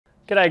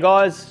G'day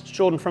guys, it's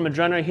Jordan from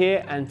Adreno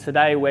here, and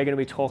today we're going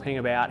to be talking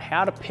about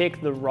how to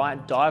pick the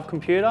right dive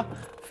computer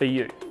for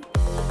you.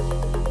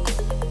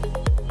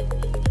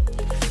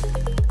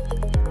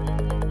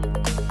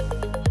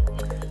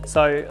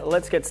 So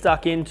let's get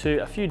stuck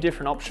into a few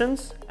different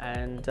options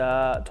and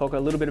talk a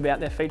little bit about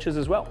their features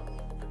as well.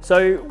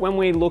 So when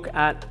we look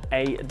at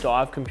a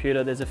dive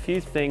computer, there's a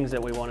few things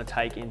that we want to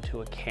take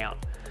into account.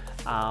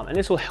 And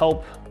this will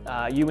help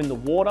you in the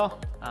water,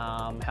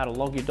 how to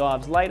log your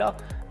dives later,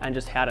 and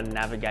just how to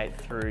navigate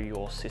through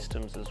your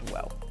systems as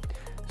well.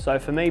 So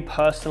for me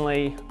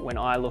personally, when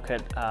I look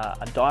at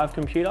a dive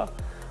computer,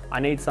 I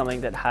need something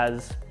that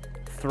has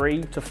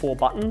 3 to 4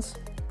 buttons,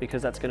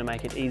 because that's going to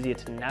make it easier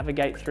to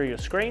navigate through your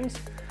screens,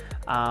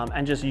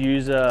 and just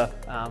user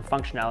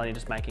functionality,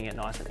 just making it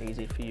nice and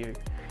easy for you.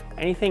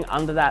 Anything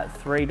under that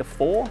 3 to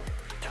 4,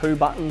 2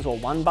 buttons or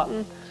 1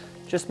 button,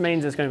 just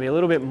means it's going to be a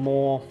little bit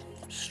more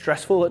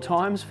stressful at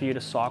times for you to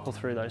cycle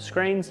through those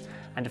screens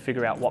and to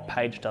figure out what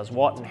page does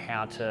what and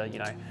how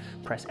to,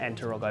 press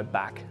enter or go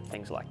back,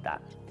 things like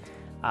that.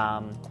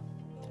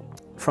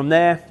 From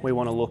there, we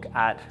want to look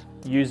at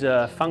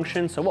user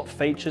function. So what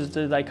features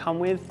do they come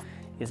with?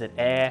 Is it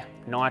air,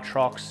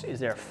 nitrox? Is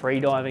there a free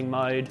diving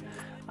mode?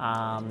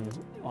 On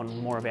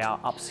more of our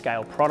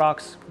upscale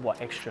products,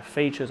 what extra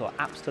features or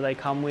apps do they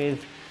come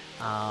with?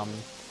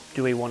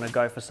 Do we want to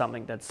go for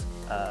something that's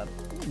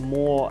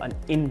more an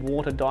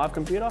in-water dive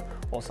computer,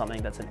 or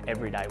something that's an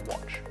everyday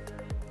watch?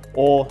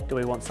 Or do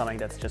we want something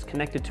that's just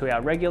connected to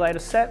our regulator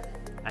set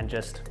and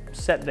just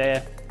set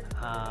there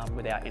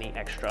without any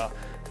extra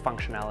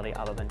functionality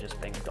other than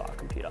just being a dive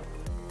computer?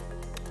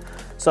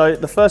 So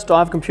the first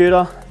dive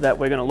computer that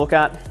we're going to look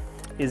at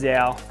is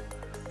our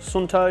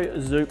Suunto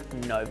Zoop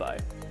Novo.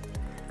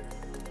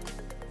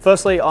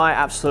 Firstly, I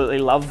absolutely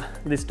love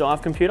this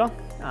dive computer.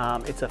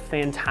 It's a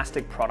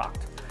fantastic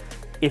product.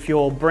 If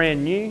you're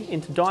brand new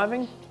into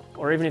diving,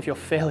 or even if you're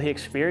fairly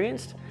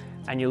experienced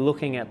and you're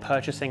looking at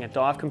purchasing a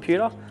dive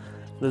computer,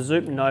 the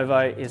Zoop Novo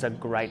is a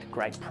great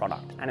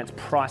product, and it's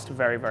priced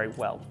very, very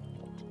well.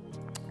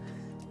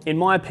 In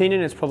my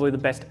opinion, it's probably the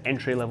best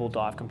entry-level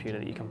dive computer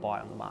that you can buy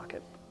on the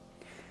market.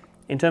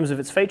 In terms of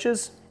its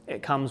features,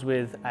 it comes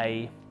with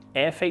an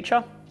air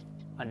feature,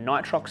 a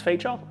nitrox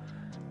feature,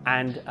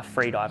 and a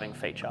free diving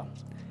feature.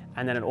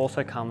 And then it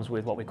also comes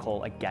with what we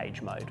call a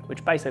gauge mode,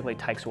 which basically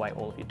takes away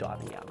all of your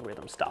diving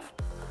algorithm stuff.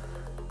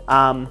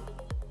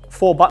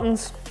 4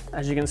 buttons,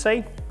 as you can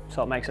see,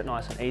 so it makes it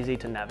nice and easy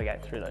to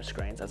navigate through those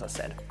screens, as I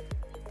said.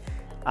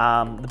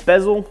 The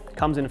bezel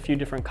comes in a few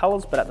different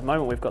colors, but at the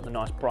moment we've got the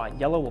nice bright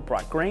yellow or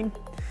bright green,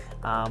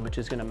 which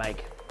is going to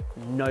make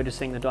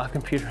noticing the dive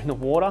computer in the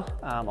water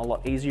a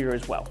lot easier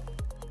as well.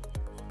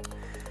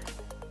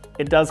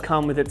 It does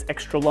come with its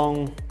extra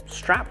long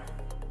strap,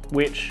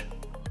 which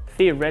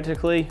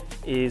theoretically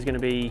is going to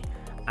be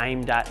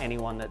aimed at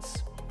anyone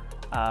that's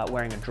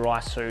wearing a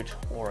dry suit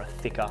or a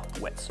thicker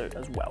wetsuit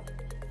as well.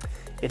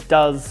 It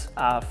does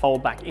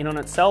fold back in on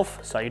itself,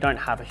 so you don't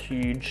have a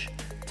huge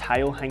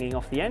tail hanging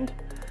off the end.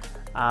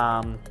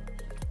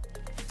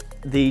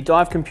 The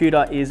dive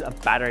computer is a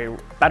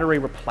battery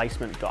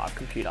replacement dive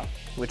computer,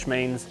 which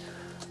means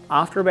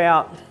after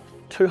about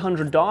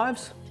 200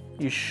 dives,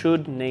 you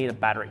should need a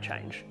battery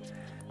change.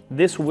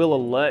 This will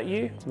alert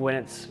you when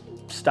it's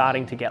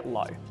starting to get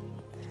low.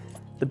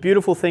 The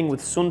beautiful thing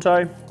with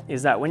Suunto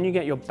is that when you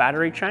get your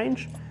battery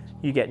change,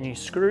 you get new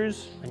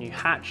screws, a new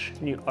hatch,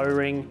 new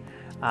O-ring,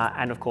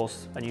 and of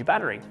course a new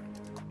battery.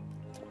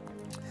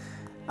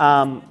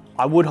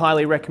 I would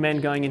highly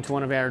recommend going into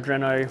one of our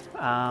Adreno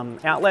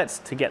outlets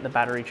to get the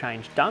battery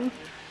change done,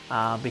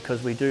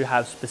 because we do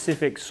have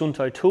specific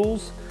Suunto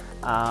tools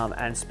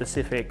and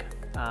specific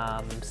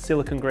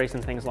silicone grease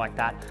and things like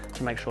that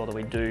to make sure that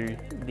we do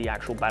the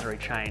actual battery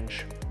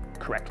change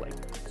correctly.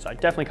 So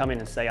definitely come in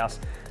and see us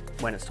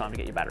when it's time to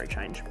get your battery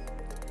change.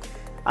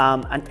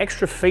 An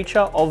extra feature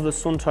of the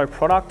Suunto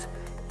product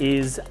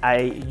is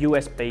a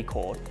USB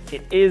cord.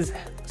 It is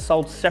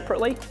sold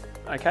separately,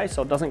 okay,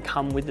 so it doesn't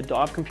come with the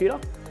dive computer.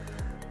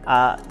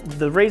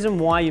 The reason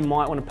why you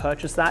might want to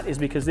purchase that is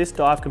because this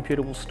dive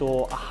computer will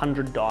store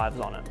 100 dives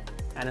on it.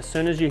 And as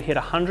soon as you hit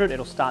 100,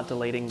 it'll start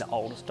deleting the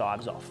oldest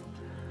dives off.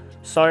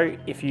 So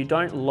if you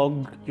don't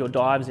log your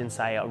dives in,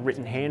 say, a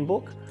written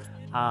handbook,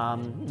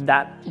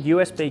 that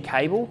USB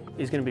cable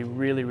is going to be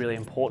really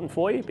important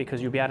for you,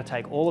 because you'll be able to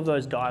take all of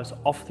those dives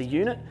off the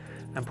unit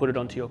and put it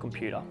onto your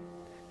computer.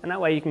 And that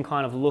way you can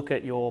kind of look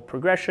at your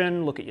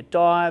progression, look at your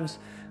dives,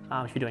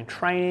 if you're doing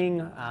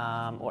training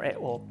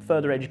or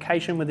further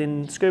education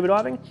within scuba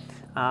diving,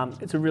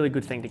 it's a really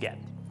good thing to get.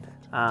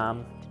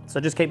 So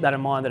just keep that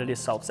in mind, that it is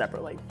sold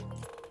separately.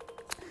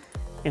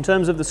 In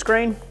terms of the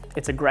screen,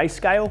 it's a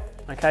grayscale,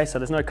 okay, so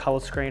there's no color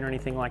screen or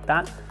anything like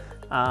that.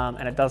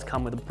 And it does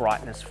come with a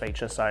brightness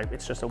feature, so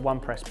it's just a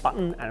one-press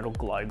button and it'll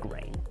glow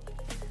green.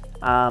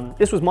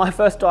 This was my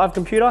first dive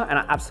computer and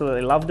I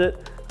absolutely loved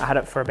it. I had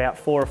it for about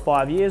 4 or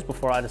 5 years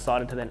before I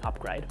decided to then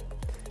upgrade.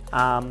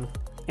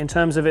 In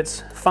terms of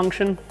its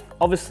function,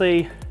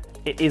 obviously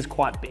it is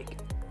quite big,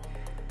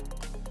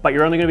 but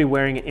you're only going to be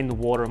wearing it in the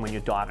water and when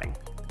you're diving.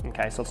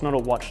 Okay, so it's not a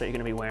watch that you're going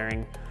to be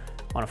wearing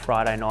on a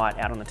Friday night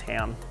out on the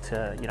town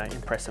to, you know,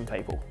 impress some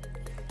people.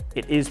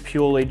 It is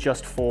purely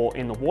just for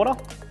in the water.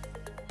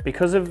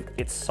 Because of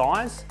its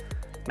size,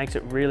 it makes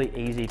it really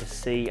easy to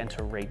see and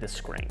to read the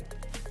screen.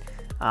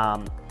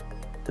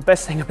 The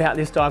best thing about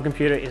this dive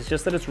computer is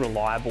just that it's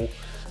reliable.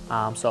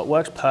 So it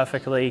works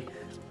perfectly.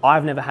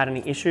 I've never had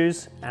any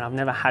issues, and I've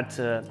never had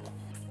to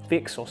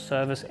fix or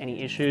service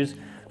any issues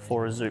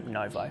for a Zoop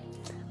Novo.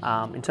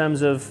 In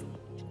terms of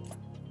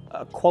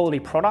a quality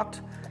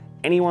product,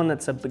 anyone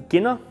that's a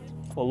beginner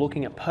or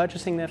looking at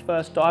purchasing their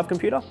first dive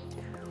computer,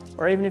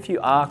 or even if you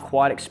are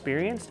quite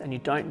experienced and you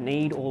don't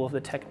need all of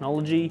the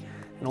technology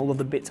and all of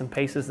the bits and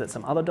pieces that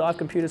some other dive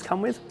computers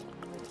come with,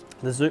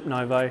 the Zoop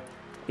Novo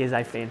is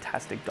a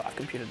fantastic dive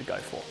computer to go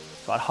for.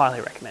 So I'd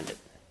highly recommend it.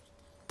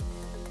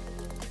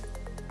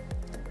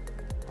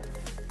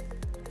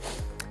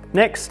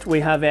 Next, we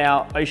have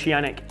our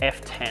Oceanic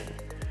F10,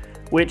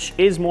 which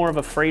is more of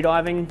a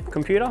freediving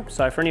computer.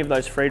 So for any of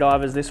those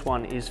freedivers, this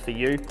one is for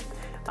you.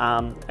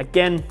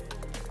 Again,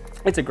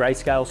 it's a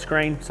grayscale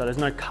screen, so there's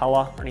no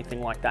color or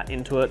anything like that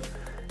into it.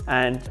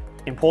 And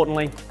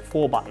importantly,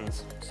 4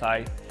 buttons.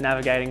 So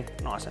navigating,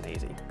 nice and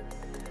easy.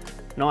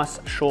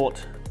 Nice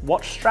short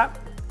watch strap,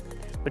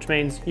 which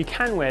means you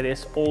can wear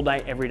this all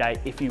day, every day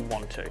if you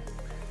want to.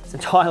 It's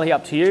entirely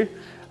up to you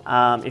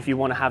if you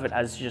want to have it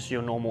as just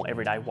your normal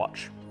everyday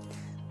watch.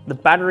 The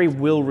battery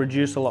will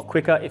reduce a lot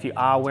quicker if you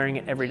are wearing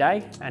it every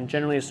day, and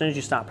generally as soon as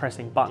you start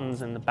pressing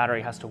buttons and the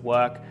battery has to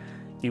work,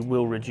 you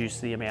will reduce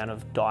the amount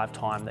of dive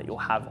time that you'll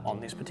have on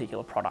this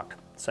particular product.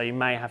 So you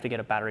may have to get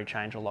a battery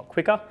change a lot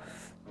quicker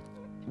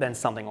than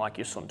something like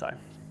your Suunto.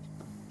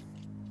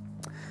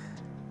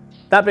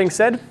 That being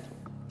said,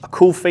 a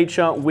cool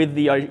feature with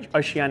the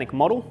Oceanic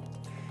model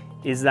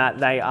is that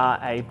they are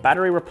a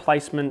battery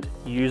replacement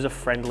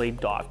user-friendly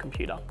dive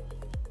computer,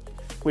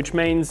 which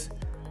means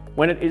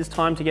when it is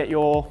time to get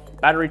your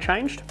battery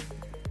changed,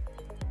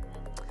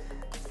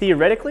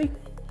 theoretically,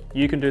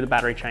 you can do the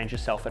battery change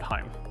yourself at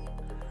home.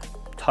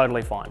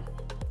 Totally fine.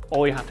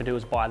 All you have to do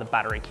is buy the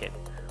battery kit,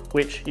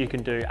 which you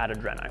can do at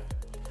Adreno.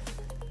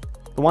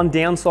 The one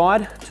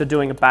downside to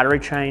doing a battery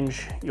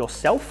change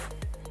yourself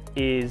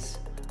is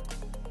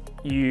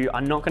you are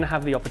not going to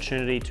have the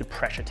opportunity to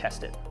pressure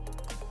test it.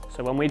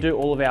 So when we do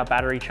all of our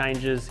battery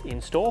changes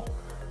in store,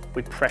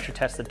 we pressure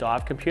test the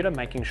dive computer,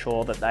 making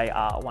sure that they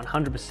are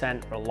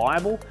 100%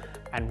 reliable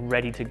and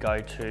ready to go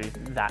to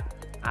that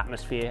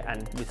atmosphere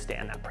and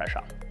withstand that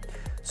pressure.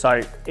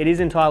 So it is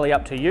entirely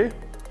up to you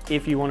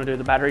if you want to do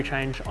the battery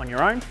change on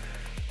your own.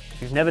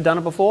 If you've never done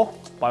it before,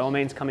 by all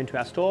means come into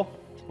our store,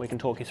 we can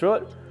talk you through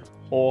it,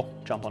 or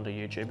jump onto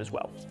YouTube as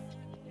well.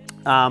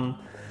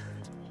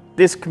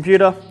 This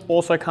computer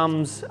also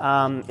comes,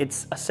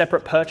 it's a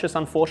separate purchase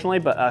unfortunately,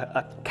 but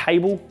a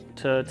cable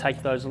to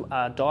take those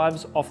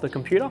dives off the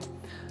computer.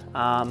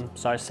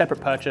 So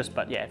separate purchase,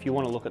 but yeah, if you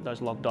want to look at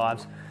those log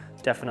dives,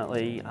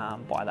 definitely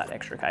buy that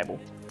extra cable.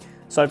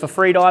 So for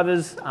free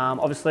divers,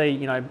 obviously,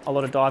 you know, a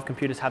lot of dive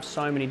computers have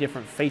so many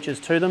different features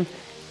to them.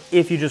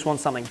 If you just want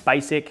something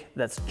basic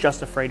that's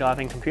just a free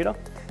diving computer,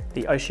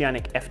 the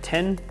Oceanic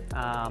F10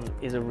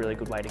 is a really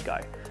good way to go.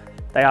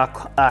 They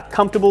are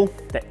comfortable,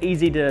 they're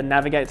easy to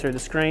navigate through the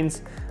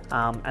screens,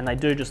 and they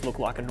do just look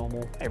like a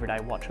normal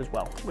everyday watch as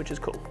well, which is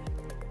cool.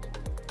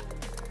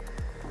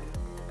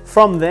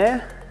 From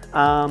there,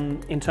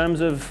 in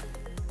terms of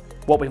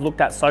what we've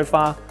looked at so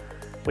far,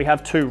 we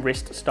have 2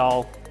 wrist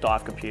style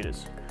dive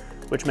computers,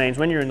 which means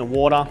when you're in the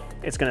water,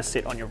 it's going to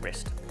sit on your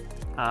wrist.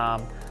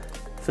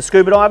 For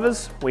scuba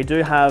divers, we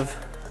do have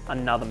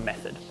another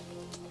method,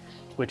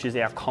 which is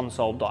our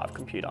console dive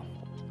computer.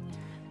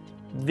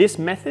 This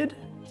method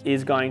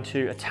is going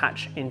to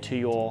attach into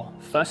your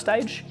first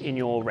stage in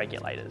your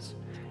regulators,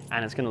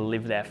 and it's going to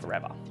live there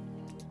forever.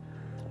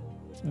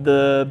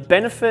 The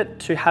benefit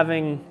to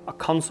having a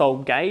console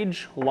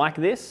gauge like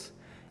this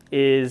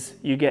is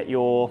you get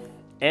your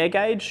air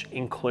gauge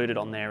included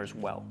on there as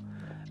well,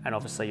 and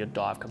obviously your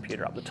dive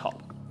computer up the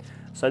top.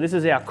 So this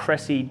is our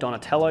Cressi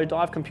Donatello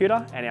dive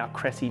computer and our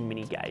Cressi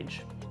mini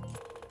gauge.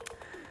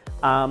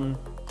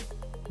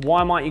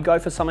 Why might you go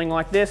for something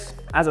like this?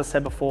 As I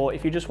said before,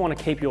 if you just want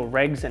to keep your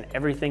regs and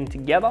everything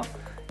together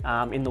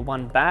in the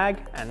one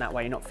bag, and that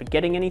way you're not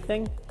forgetting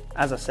anything.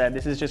 As I said,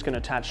 this is just going to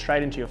attach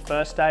straight into your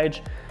first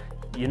stage.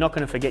 You're not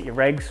going to forget your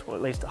regs, or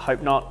at least I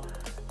hope not.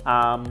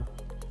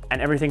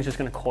 And everything's just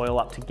going to coil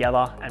up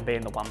together and be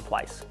in the one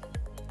place.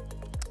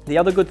 The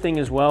other good thing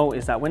as well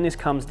is that when this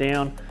comes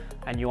down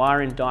and you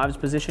are in dives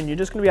position, you're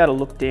just going to be able to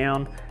look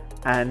down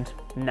and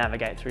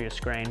navigate through your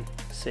screen,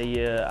 see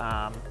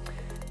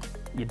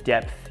your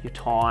depth, your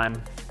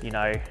time, you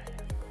know,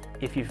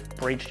 if you've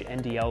breached your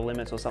NDL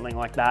limits or something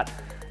like that,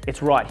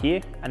 it's right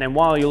here. And then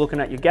while you're looking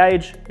at your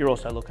gauge, you're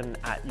also looking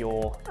at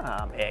your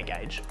air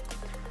gauge,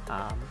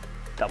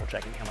 double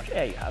checking how much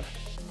air you have.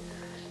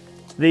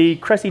 The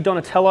Cressi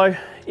Donatello,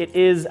 it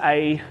is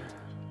a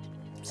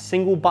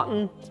single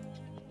button,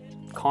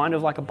 kind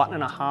of like a button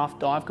and a half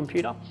dive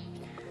computer.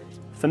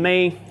 For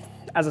me,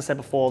 as I said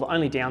before, the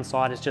only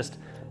downside is just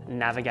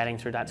navigating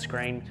through that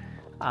screen.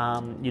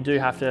 You do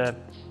have to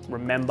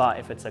remember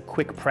if it's a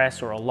quick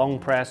press or a long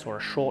press or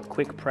a short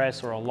quick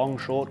press or a long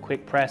short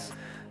quick press,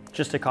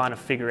 just to kind of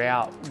figure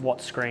out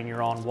what screen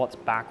you're on, what's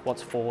back,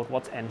 what's forward,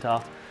 what's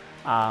enter.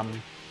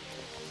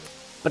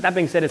 But that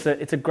being said,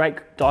 it's a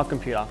great dive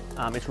computer.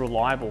 It's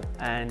reliable,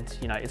 and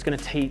it's going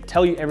to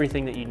tell you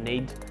everything that you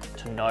need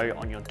to know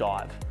on your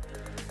dive.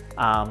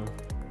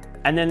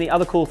 And then the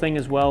other cool thing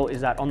as well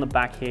is that on the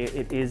back here,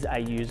 it is a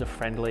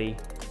user-friendly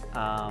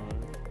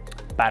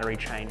battery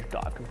change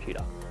dive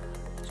computer.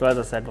 So as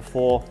I said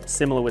before,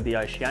 similar with the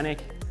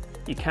Oceanic,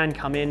 you can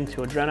come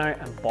into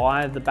Adreno and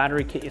buy the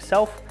battery kit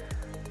yourself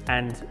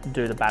and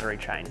do the battery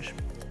change.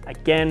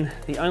 Again,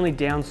 the only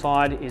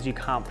downside is you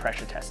can't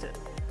pressure test it.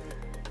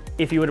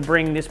 If you were to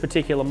bring this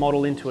particular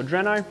model into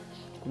Adreno,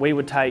 we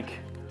would take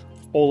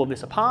all of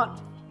this apart,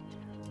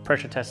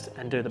 pressure test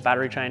and do the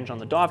battery change on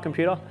the dive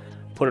computer,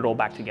 put it all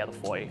back together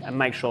for you and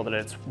make sure that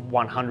it's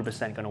 100%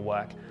 going to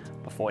work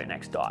before your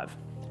next dive.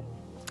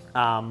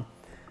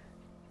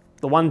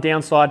 The one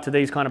downside to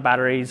these kind of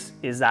batteries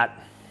is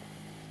that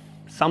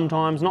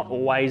sometimes, not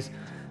always,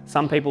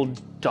 some people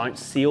don't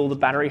seal the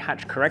battery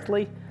hatch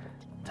correctly.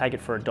 Take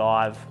it for a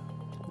dive,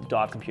 the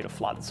dive computer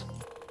floods.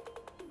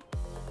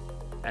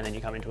 And then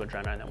you come into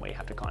Adreno and then we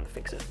have to kind of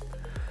fix it.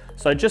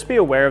 So just be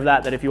aware of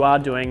that if you are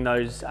doing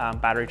those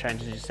battery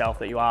changes yourself,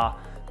 that you are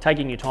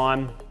taking your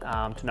time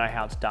to know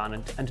how it's done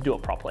and to do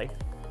it properly.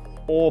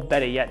 Or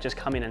better yet, just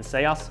come in and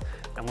see us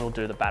and we'll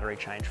do the battery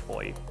change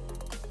for you.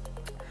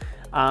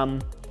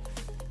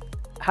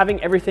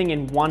 Having everything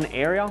in one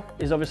area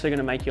is obviously going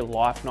to make your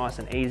life nice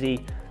and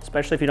easy,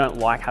 especially if you don't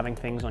like having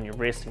things on your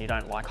wrist and you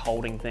don't like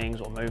holding things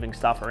or moving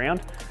stuff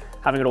around.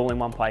 Having it all in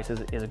one place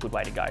is a good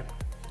way to go.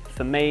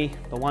 For me,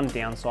 the one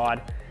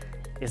downside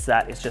is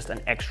that it's just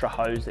an extra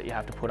hose that you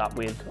have to put up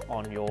with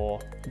on your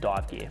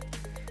dive gear.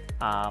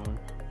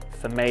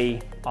 For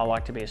me, I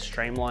like to be as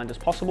streamlined as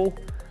possible,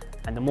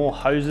 and the more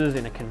hoses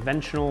in a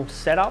conventional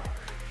setup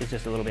is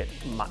just a little bit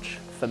much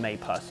for me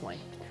personally.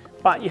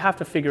 But you have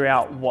to figure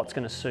out what's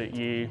going to suit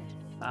you,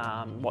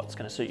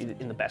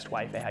 in the best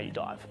way for how you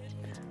dive.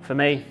 For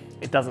me,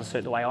 it doesn't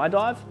suit the way I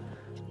dive,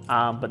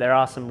 but there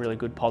are some really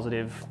good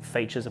positive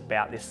features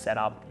about this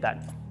setup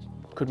that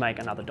could make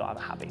another diver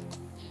happy.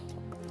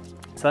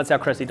 So that's our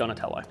Cressi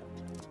Donatello.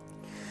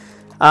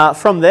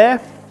 From there,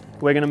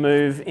 we're going to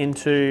move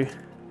into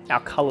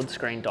our coloured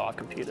screen dive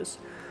computers.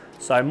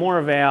 So more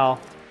of our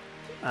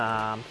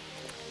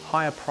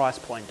higher price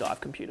point dive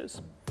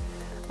computers.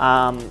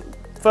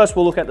 First,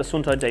 we'll look at the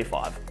Suunto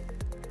D5.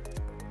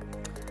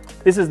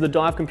 This is the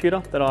dive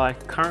computer that I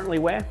currently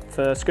wear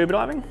for scuba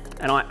diving,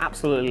 and I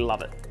absolutely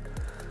love it.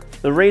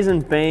 The reason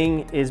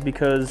being is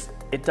because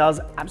it does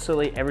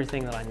absolutely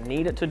everything that I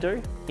need it to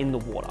do in the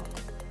water.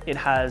 It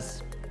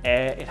has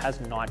air, it has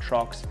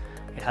nitrox,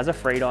 it has a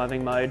free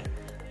diving mode,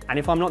 and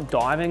if I'm not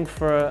diving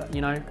for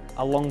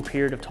a long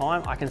period of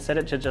time, I can set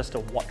it to just a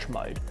watch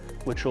mode,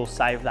 which will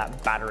save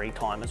that battery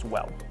time as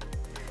well.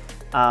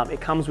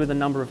 It comes with a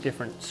number of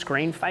different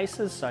screen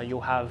faces, so you'll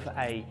have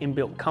a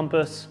inbuilt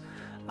compass,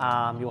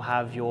 you'll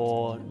have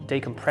your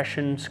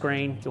decompression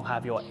screen, you'll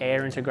have your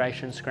air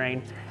integration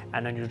screen,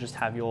 and then you'll just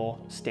have your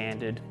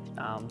standard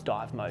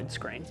dive mode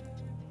screen.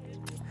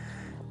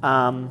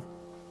 The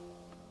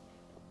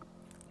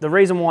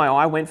reason why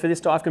I went for this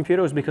dive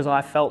computer was because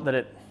I felt that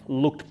it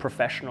looked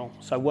professional.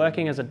 So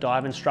working as a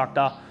dive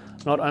instructor,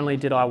 not only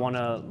did I want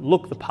to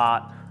look the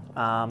part,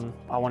 I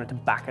wanted to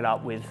back it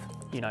up with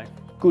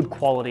good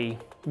quality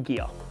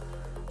gear.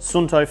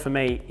 Suunto for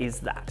me is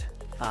that.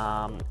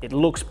 It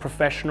looks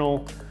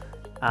professional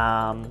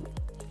and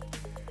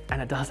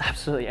it does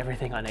absolutely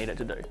everything I need it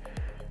to do.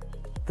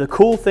 The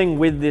cool thing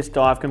with this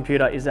dive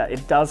computer is that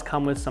it does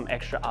come with some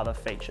extra other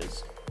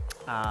features.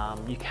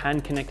 You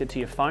can connect it to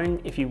your phone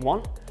if you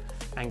want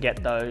and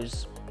get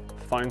those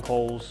phone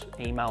calls,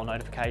 email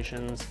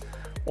notifications,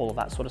 all of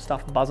that sort of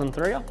stuff buzzing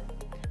through you.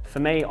 For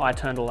me, I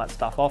turned all that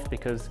stuff off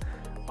because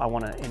I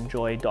want to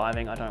enjoy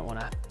diving. I don't want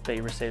to be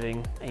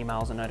receiving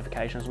emails and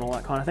notifications and all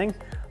that kind of thing.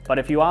 But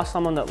if you are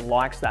someone that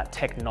likes that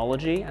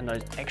technology and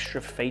those extra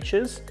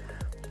features,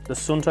 the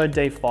Suunto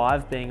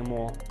D5, being a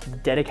more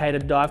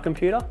dedicated dive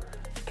computer,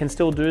 can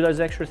still do those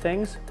extra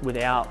things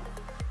without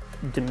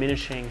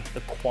diminishing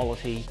the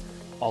quality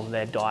of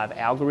their dive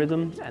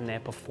algorithm and their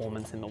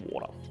performance in the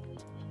water.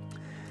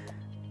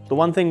 The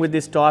one thing with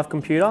this dive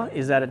computer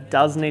is that it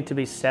does need to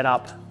be set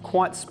up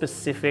quite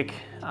specific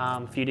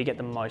for you to get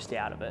the most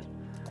out of it.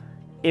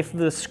 If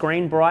the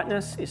screen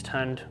brightness is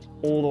turned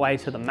all the way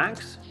to the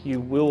max, you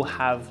will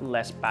have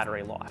less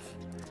battery life.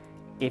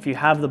 If you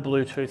have the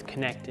Bluetooth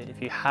connected,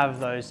 if you have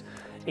those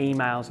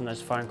emails and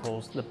those phone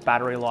calls, the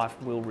battery life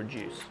will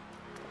reduce.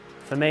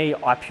 For me,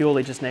 I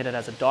purely just need it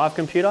as a dive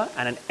computer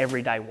and an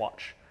everyday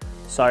watch.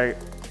 So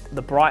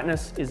the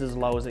brightness is as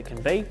low as it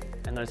can be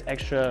and those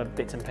extra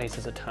bits and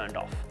pieces are turned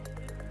off.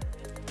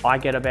 I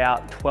get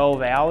about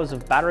 12 hours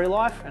of battery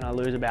life and I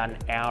lose about an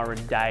hour a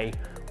day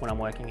when I'm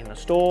working in the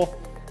store.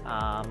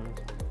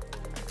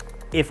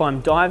 If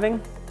I'm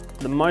diving,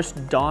 the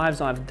most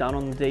dives I've done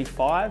on the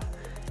D5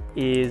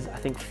 is I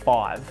think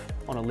 5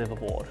 on a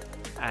liveaboard.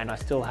 and I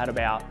still had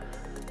about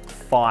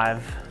 4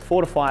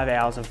 to 5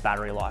 hours of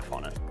battery life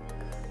on it,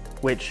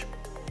 which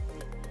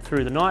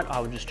through the night I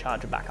would just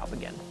charge it back up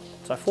again.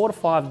 So 4 to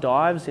 5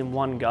 dives in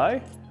one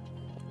go,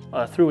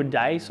 through a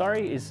day,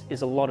 sorry,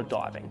 is a lot of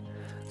diving.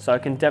 So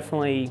it can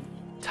definitely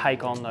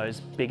take on those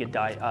bigger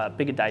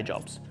day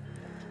jobs.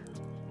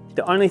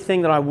 The only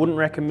thing that I wouldn't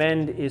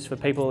recommend is for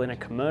people in a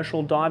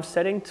commercial dive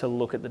setting to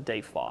look at the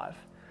D5.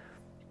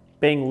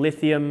 Being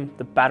lithium,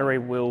 the battery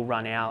will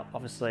run out,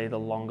 obviously, the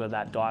longer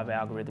that dive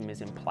algorithm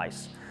is in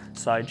place.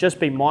 So just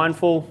be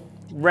mindful.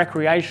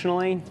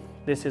 Recreationally,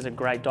 this is a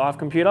great dive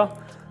computer,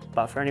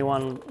 but for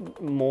anyone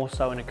more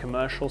so in a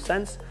commercial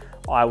sense,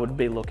 I would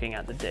be looking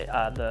at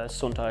the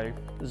Suunto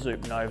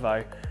Zoop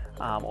Novo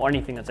or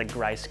anything that's a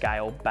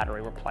grayscale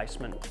battery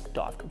replacement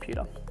dive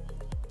computer.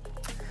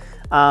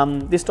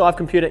 This dive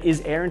computer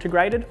is air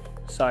integrated.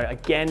 So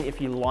again, if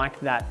you like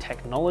that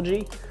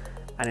technology,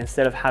 and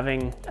instead of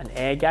having an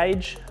air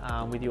gauge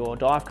with your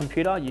dive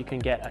computer, you can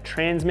get a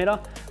transmitter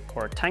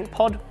or a tank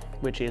pod,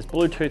 which is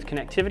Bluetooth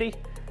connectivity,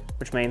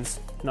 which means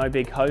no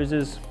big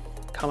hoses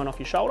coming off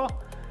your shoulder,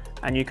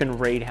 and you can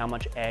read how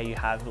much air you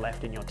have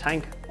left in your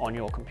tank on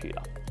your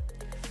computer.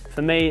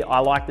 For me, I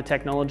like the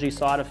technology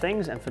side of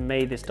things, and for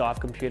me, this dive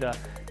computer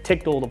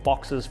ticked all the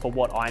boxes for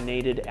what I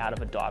needed out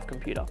of a dive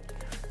computer.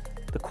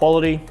 The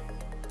quality,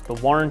 the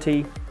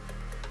warranty,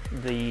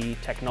 the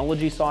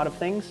technology side of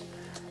things,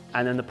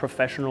 and then the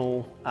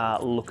professional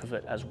look of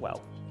it as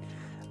well.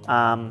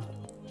 A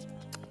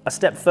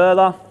step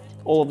further,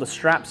 all of the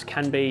straps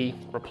can be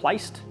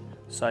replaced.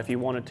 So if you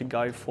wanted to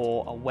go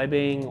for a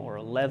webbing or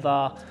a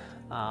leather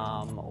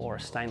or a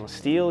stainless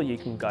steel, you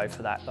can go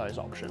for those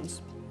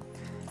options.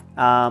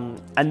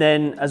 And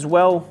then as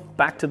well,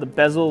 back to the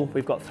bezel,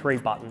 we've got 3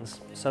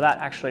 buttons. So that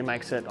actually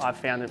makes it, I've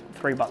found that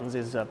 3 buttons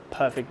is a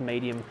perfect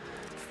medium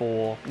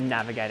for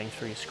navigating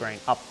through your screen,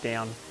 up,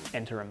 down,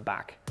 enter and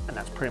back. And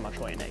that's pretty much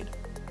all you need.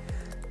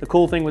 The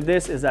cool thing with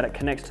this is that it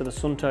connects to the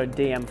Suunto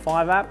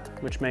DM5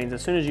 app, which means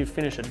as soon as you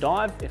finish a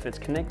dive, if it's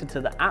connected to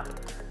the app,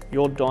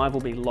 your dive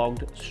will be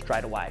logged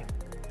straight away,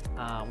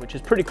 which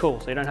is pretty cool.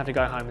 So you don't have to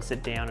go home and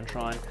sit down and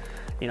try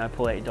and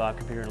pull out your dive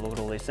computer and look at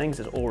all these things.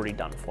 It's already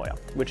done for you,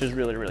 which is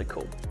really, really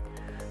cool.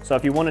 So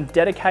if you want a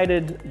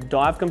dedicated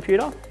dive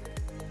computer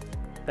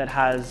that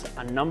has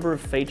a number of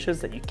features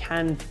that you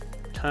can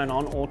turn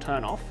on or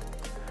turn off,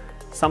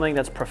 something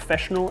that's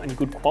professional and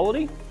good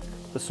quality,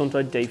 the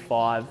Suunto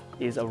D5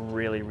 is a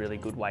really, really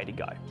good way to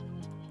go.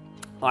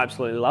 I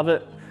absolutely love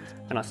it,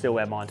 and I still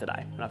wear mine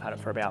today, and I've had it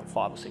for about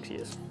 5 or 6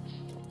 years.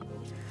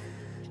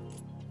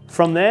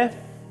 From there,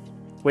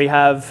 we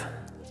have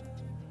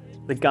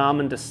the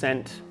Garmin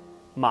Descent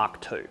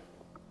Mark II.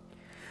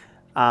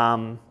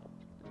 Garmin,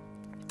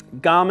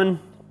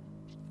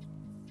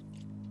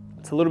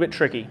 it's a little bit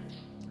tricky.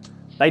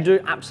 They do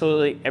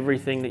absolutely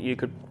everything that you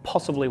could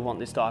possibly want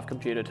this dive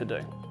computer to do.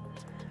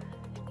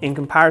 In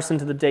comparison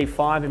to the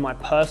D5, in my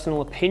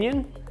personal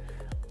opinion,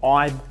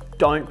 I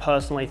don't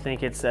personally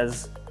think it's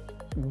as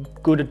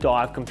good a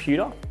dive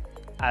computer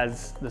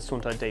as the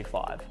Suunto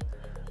D5.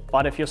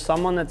 But if you're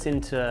someone that's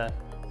into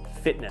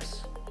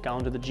fitness,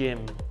 going to the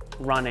gym,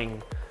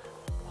 running,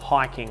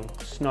 hiking,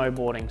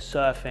 snowboarding,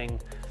 surfing,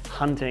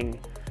 hunting,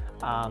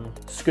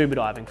 scuba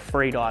diving,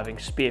 free diving,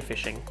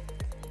 spearfishing,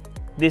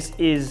 this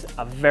is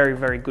a very,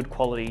 very good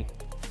quality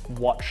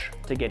watch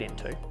to get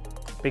into,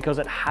 because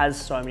it has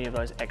so many of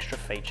those extra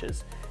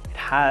features. It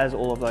has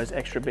all of those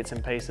extra bits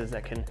and pieces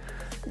that can,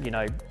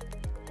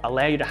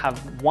 allow you to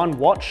have one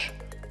watch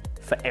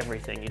for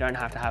everything. You don't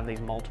have to have these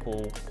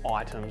multiple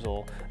items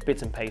or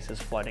bits and pieces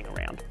floating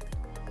around.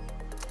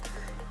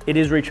 It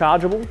is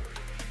rechargeable,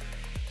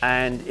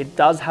 and it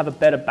does have a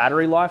better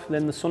battery life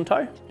than the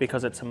Suunto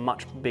because it's a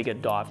much bigger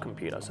dive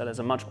computer. So there's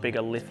a much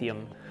bigger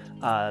lithium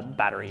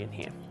battery in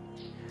here.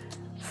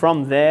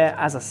 From there,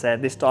 as I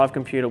said, this dive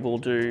computer will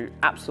do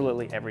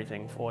absolutely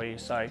everything for you.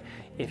 So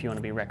if you want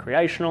to be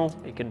recreational,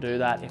 it can do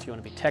that. If you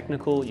want to be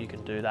technical, you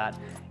can do that.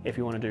 If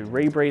you want to do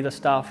rebreather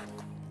stuff,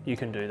 you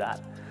can do that.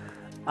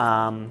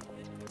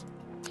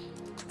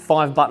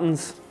 5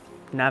 buttons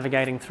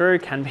navigating through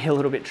can be a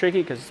little bit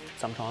tricky because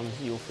sometimes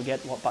you'll forget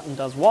what button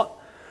does what.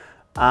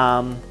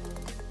 But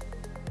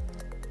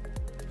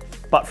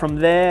from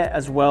there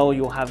as well,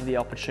 you'll have the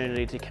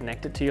opportunity to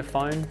connect it to your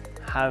phone,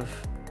 have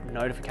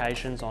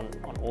notifications on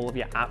all of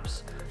your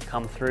apps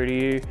come through to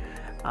you.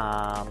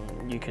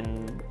 You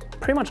can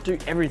pretty much do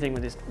everything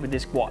with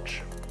this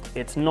watch.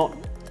 It's not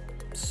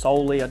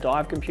solely a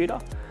dive computer,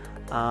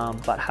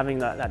 but having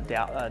that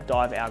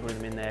dive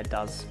algorithm in there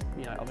does,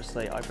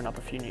 obviously open up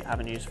a few new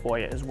avenues for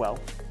you as well.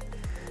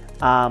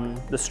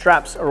 The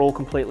straps are all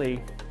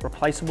completely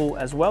replaceable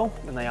as well,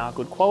 and they are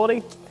good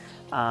quality.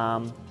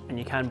 And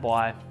you can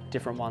buy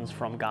different ones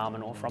from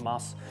Garmin or from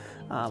us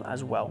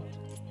as well.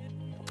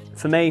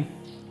 For me,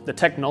 the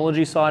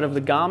technology side of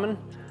the Garmin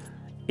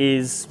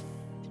is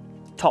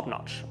top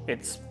notch.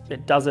 It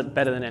does it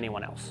better than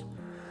anyone else.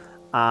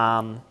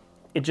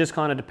 It just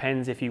kind of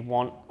depends if you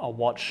want a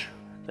watch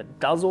that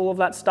does all of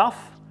that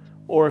stuff,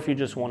 or if you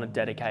just want a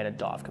dedicated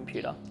dive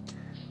computer.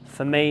 For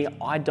For me,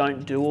 I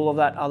don't do all of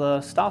that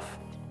other stuff.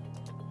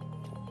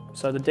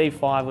 So the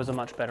D5 was a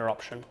much better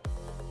option.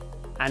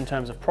 And in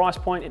terms of price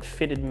point, it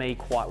fitted me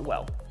quite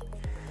well.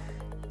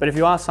 But if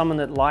you are someone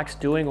that likes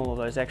doing all of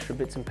those extra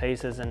bits and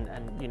pieces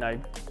and you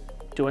know,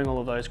 doing all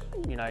of those,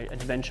 you know,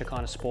 adventure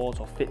kind of sports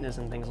or fitness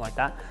and things like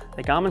that,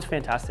 the Garmin's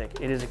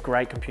fantastic. It is a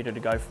great computer to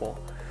go for.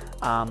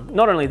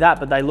 Not only that,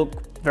 but they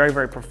look very,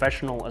 very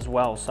professional as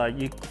well. So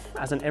you,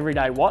 as an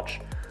everyday watch,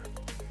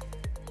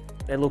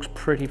 it looks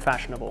pretty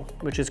fashionable,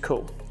 which is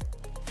cool.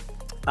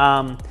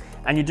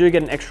 And you do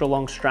get an extra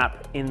long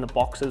strap in the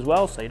box as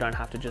well, so you don't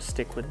have to just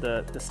stick with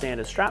the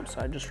standard strap,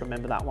 so just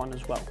remember that one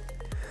as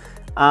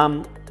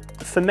well.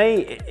 For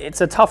me, it's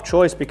a tough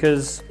choice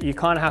because you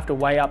kind of have to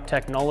weigh up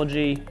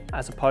technology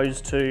as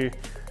opposed to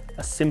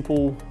a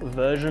simple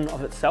version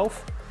of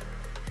itself.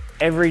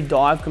 Every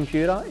dive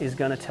computer is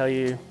going to tell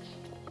you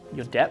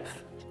your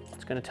depth.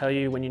 It's going to tell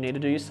you when you need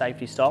to do your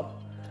safety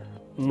stop.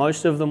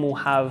 Most of them will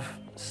have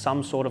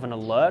some sort of an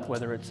alert,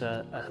 whether it's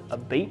a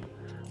beep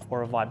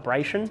or a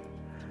vibration.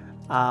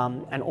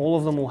 And all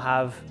of them will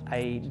have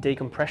a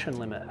decompression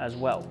limit as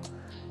well.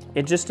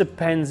 It just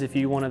depends if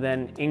you want to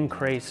then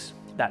increase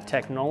that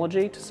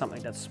technology to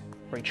something that's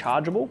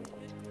rechargeable,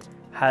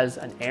 has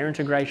an air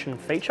integration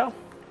feature,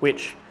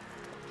 which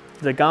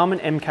the Garmin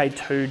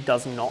MK2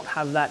 does not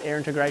have that air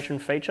integration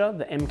feature.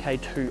 The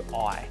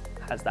MK2i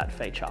has that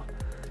feature.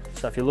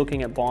 So if you're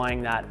looking at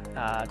buying that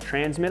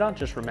transmitter,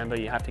 just remember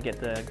you have to get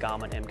the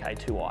Garmin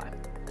MK2i.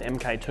 The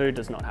MK2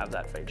 does not have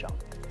that feature.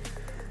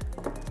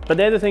 But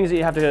they're the things that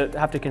you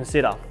have to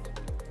consider.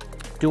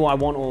 Do I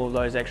want all of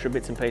those extra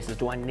bits and pieces?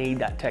 Do I need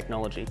that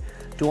technology?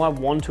 Do I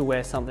want to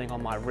wear something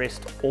on my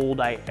wrist all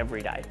day,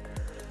 every day?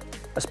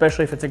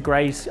 Especially if it's a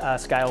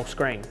grayscale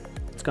screen.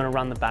 It's going to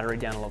run the battery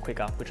down a lot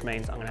quicker, which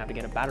means I'm going to have to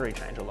get a battery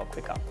change a lot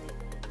quicker.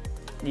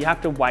 You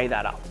have to weigh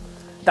that up.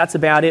 That's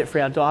about it for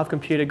our dive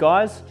computer,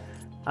 guys.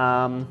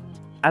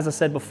 As I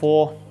said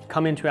before,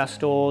 come into our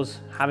stores,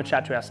 have a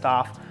chat to our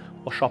staff,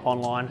 or shop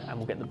online and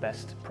we'll get the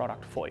best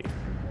product for you.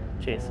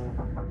 Cheers.